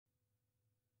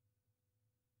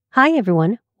Hi,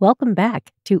 everyone. Welcome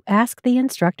back to Ask the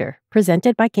Instructor,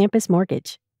 presented by Campus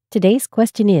Mortgage. Today's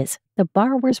question is: the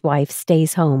borrower's wife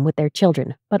stays home with their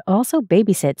children, but also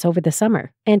babysits over the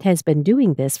summer and has been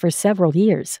doing this for several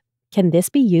years. Can this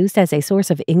be used as a source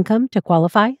of income to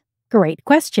qualify? Great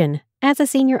question. As a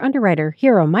senior underwriter,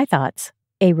 here are my thoughts.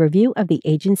 A review of the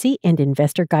agency and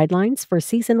investor guidelines for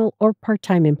seasonal or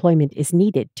part-time employment is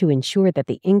needed to ensure that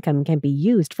the income can be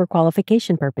used for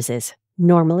qualification purposes.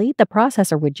 Normally, the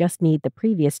processor would just need the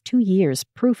previous 2 years'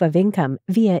 proof of income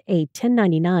via a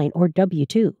 1099 or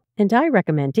W-2, and I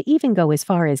recommend to even go as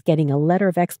far as getting a letter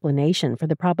of explanation for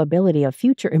the probability of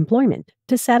future employment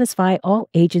to satisfy all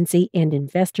agency and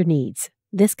investor needs.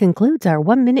 This concludes our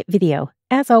 1-minute video.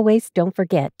 As always, don't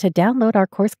forget to download our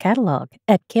course catalog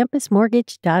at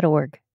campusmortgage.org.